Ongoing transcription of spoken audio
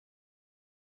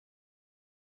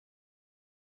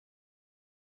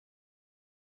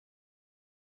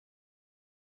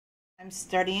I'm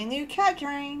starting a new cat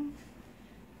drawing,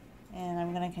 and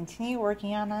I'm going to continue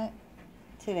working on it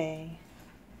today.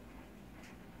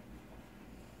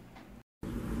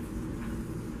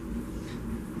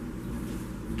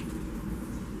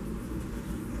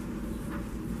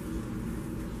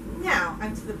 Now,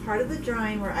 I'm to the part of the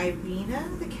drawing where Irina,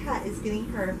 the cat, is getting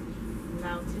her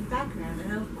mountain background.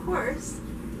 And of course,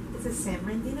 it's a San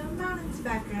Bernardino Mountains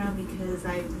background because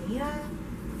Irina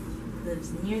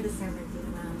lives near the San Bernardino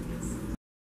Mountains.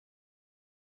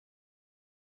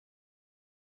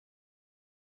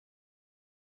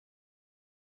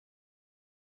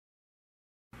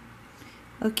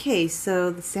 Okay, so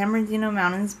the San Bernardino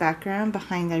Mountains background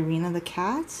behind Irina the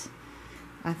cat.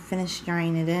 I finished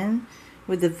drawing it in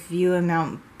with the view of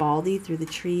Mount Baldy through the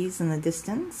trees in the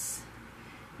distance.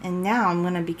 And now I'm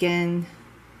going to begin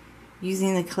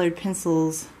using the colored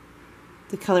pencils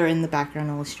to color in the background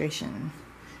illustration.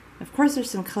 Of course, there's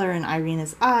some color in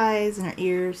Irina's eyes and her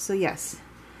ears, so yes,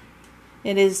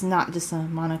 it is not just a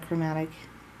monochromatic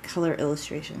color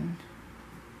illustration.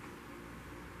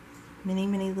 Many,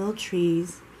 many little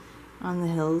trees on the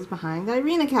hills behind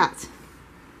Irina cat.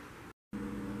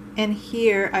 And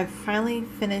here I've finally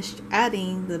finished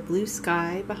adding the blue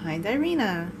sky behind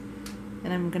Irina.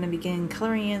 And I'm going to begin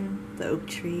coloring in the oak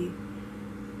tree.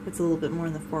 It's a little bit more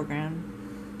in the foreground.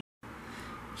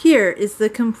 Here is the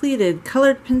completed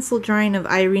colored pencil drawing of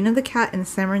Irina the cat in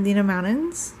San Bernardino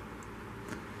Mountains,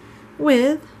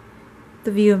 with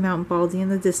the view of Mount Baldy in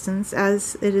the distance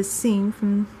as it is seen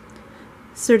from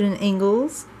certain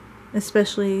angles,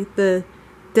 especially the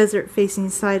desert facing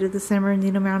side of the San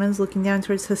Bernardino Mountains looking down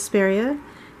towards Hesperia.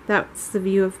 That's the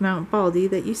view of Mount Baldy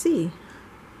that you see.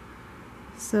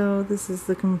 So this is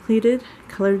the completed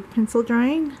colored pencil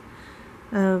drawing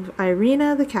of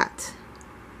Irina the cat.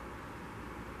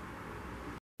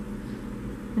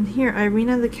 And here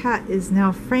Irina the cat is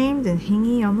now framed and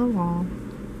hanging on the wall.